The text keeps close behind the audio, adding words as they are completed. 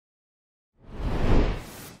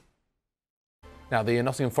Now, the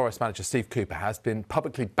Nottingham Forest manager, Steve Cooper, has been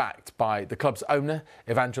publicly backed by the club's owner,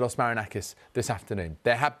 Evangelos Marinakis, this afternoon.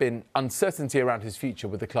 There had been uncertainty around his future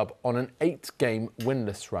with the club on an 8-game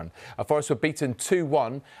winless run. Forest were beaten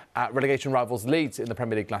 2-1 at relegation rivals Leeds in the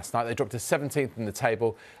Premier League last night. They dropped to 17th in the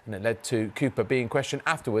table, and it led to Cooper being questioned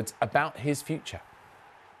afterwards about his future.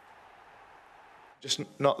 Just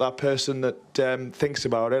not that person that thinks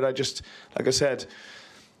about it. Like I said,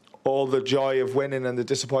 all the joy of winning and the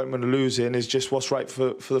disappointment of losing is just what's right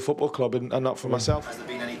for the football club and not for myself. Has there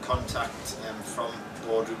been any contact from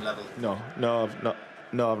boardroom level? No,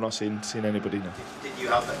 I've not seen anybody. No. Did you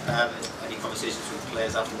have any conversations with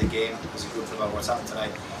players after the game as a group about what's happened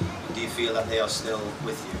tonight? Do you feel that they are still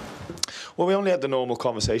with you? Well, we only had the normal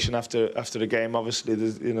conversation after the game. Obviously,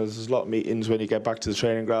 there's a lot of meetings when you get back to the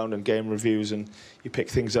training ground and game reviews, and you pick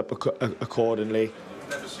things up accordingly. You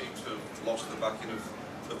never seem to have lost the backing of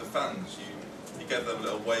the fans. You gave them a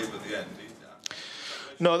little wave at the end.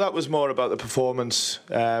 No, that was more about the performance.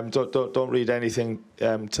 Don't read anything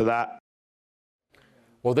to that.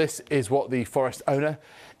 Well, this is what the Forest owner,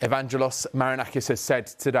 Evangelos Marinakis, has said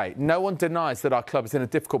today. No one denies that our club is in a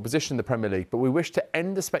difficult position in the Premier League, but we wish to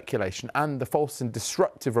end the speculation and the false and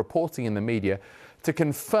disruptive reporting in the media to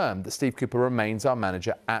confirm that Steve Cooper remains our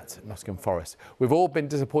manager at Nottingham Forest. We've all been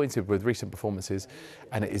disappointed with recent performances,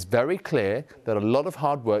 and it is very clear that a lot of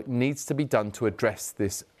hard work needs to be done to address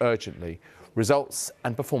this urgently. Results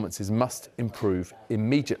and performances must improve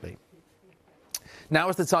immediately. Now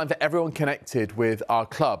is the time for everyone connected with our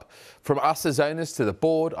club, from us as owners to the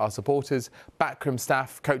board, our supporters, backroom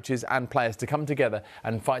staff, coaches and players, to come together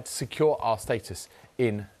and fight to secure our status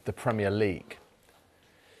in the Premier League.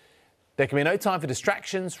 There can be no time for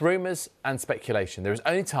distractions, rumours and speculation. There is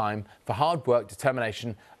only time for hard work,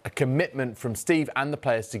 determination, a commitment from Steve and the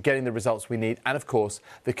players to getting the results we need, and of course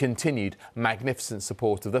the continued magnificent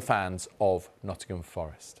support of the fans of Nottingham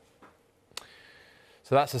Forest.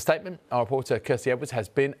 So that's a statement. Our reporter Kirsty Edwards has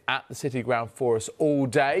been at the City Ground for us all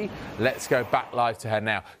day. Let's go back live to her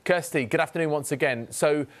now. Kirsty, good afternoon once again.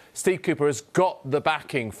 So Steve Cooper has got the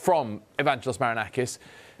backing from Evangelos Marinakis,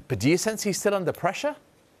 but do you sense he's still under pressure?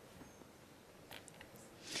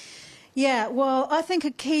 Yeah, well, I think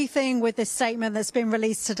a key thing with this statement that's been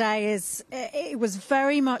released today is it was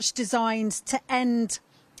very much designed to end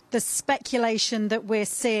the speculation that we're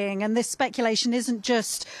seeing. And this speculation isn't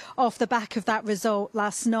just off the back of that result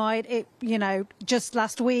last night. Just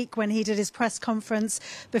last week when he did his press conference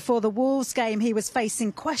before the Wolves game, he was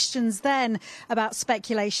facing questions then about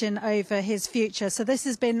speculation over his future. So this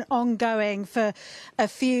has been ongoing for a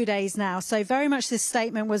few days now. So very much this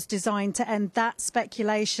statement was designed to end that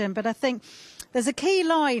speculation. But I think there's a key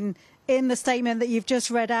line in the statement that you've just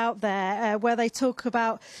read out there, where they talk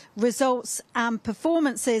about results and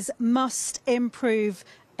performances must improve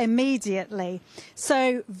immediately.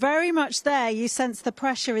 So very much there you sense the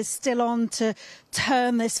pressure is still on to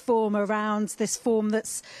turn this form around, this form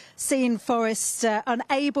that's seen Forest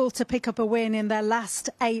unable to pick up a win in their last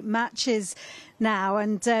 8 matches now.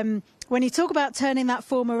 And when you talk about turning that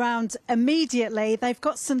form around immediately, they've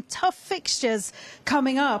got some tough fixtures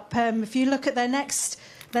coming up. If you look at their next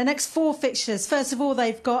 4 fixtures, first of all,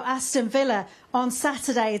 they've got Aston Villa on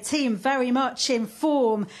Saturday, a team very much in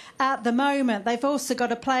form at the moment. They've also got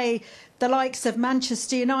to play the likes of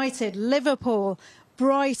Manchester United, Liverpool,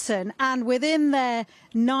 Brighton, and within their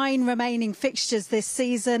 9 remaining fixtures this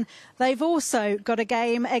season, they've also got a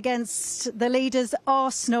game against the leaders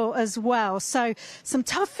Arsenal as well. So some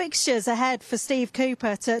tough fixtures ahead for Steve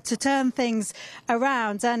Cooper to turn things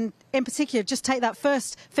around. And in particular, just take that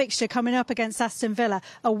first fixture coming up against Aston Villa,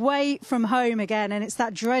 away from home again. And it's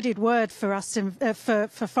that dreaded word for for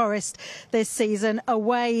Forest this season,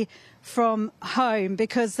 away from home,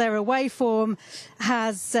 because their away form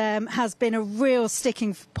has been a real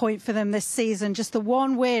sticking point for them this season. Just the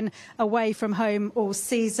 1 win away from home all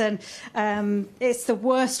season. It's the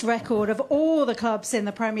worst record of all the clubs in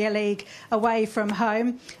the Premier League away from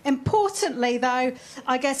home. Importantly, though,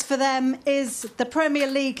 I guess for them is the Premier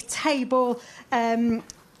League table,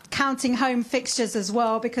 counting home fixtures as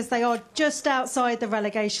well, because they are just outside the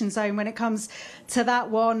relegation zone when it comes to that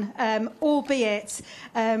one, albeit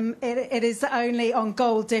it is only on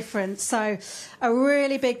goal difference. So a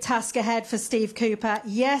really big task ahead for Steve Cooper.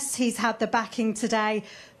 Yes, he's had the backing today,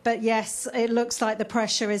 but yes, it looks like the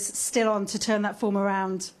pressure is still on to turn that form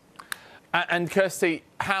around. And Kirsty,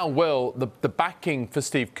 how will the backing for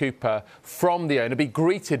Steve Cooper from the owner be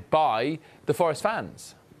greeted by the Forest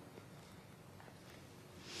fans?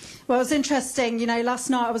 Well, it was interesting, you know, last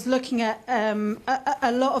night I was looking at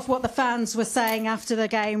a lot of what the fans were saying after the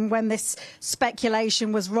game when this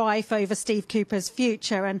speculation was rife over Steve Cooper's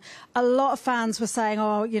future. And a lot of fans were saying,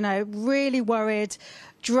 oh, you know, really worried,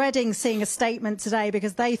 dreading seeing a statement today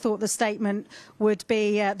because they thought the statement would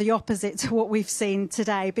be the opposite to what we've seen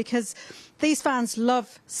today, because these fans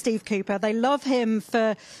love Steve Cooper. They love him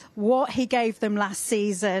for what he gave them last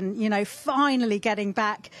season, you know, finally getting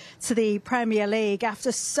back to the Premier League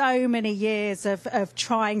after so many years of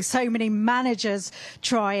trying, so many managers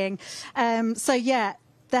trying. So, yeah,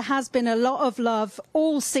 there has been a lot of love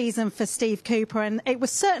all season for Steve Cooper, and it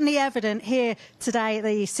was certainly evident here today at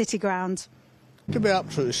the City Ground. It'd be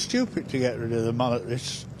absolutely stupid to get rid of the man at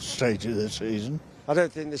this stage of the season. I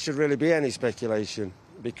don't think there should really be any speculation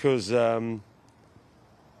because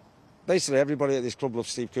basically everybody at this club loves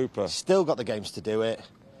Steve Cooper. Still got the games to do it.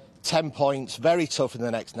 10 points, very tough in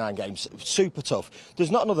the next 9 games, super tough.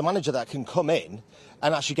 There's not another manager that can come in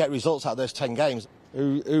and actually get results out of those 10 games.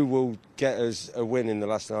 Who will get us a win in the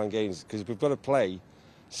last 9 games? Because we've got to play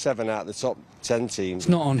 7 out of the top 10 teams. It's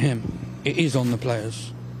not on him, it is on the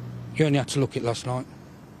players. You only had to look at last night.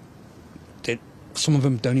 Some of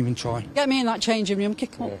them don't even try. Get me in that changing room,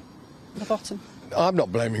 kick them up the bottom. I'm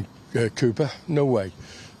not blaming Cooper, no way.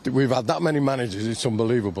 We've had that many managers, it's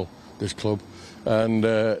unbelievable, this club. And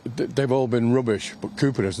they've all been rubbish, but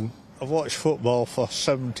Cooper isn't. I've watched football for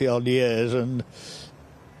 70-odd years, and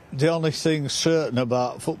the only thing certain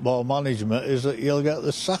about football management is that you'll get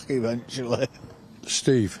the sack eventually.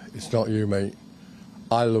 Steve, it's not you, mate.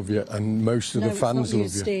 I love you, and most of the fans love you.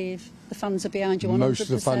 Steve. The fans are behind you 100%. Most of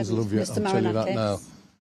the fans love you, Mr. I'll tell you that now.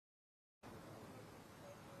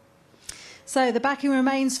 So the backing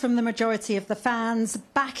remains from the majority of the fans.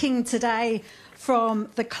 Backing today from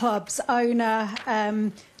the club's owner.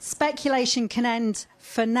 Speculation can end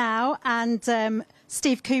for now, and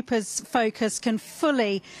Steve Cooper's focus can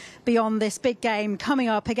fully be on this big game coming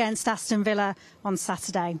up against Aston Villa on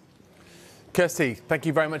Saturday. Kirsty, thank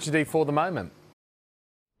you very much indeed for the moment.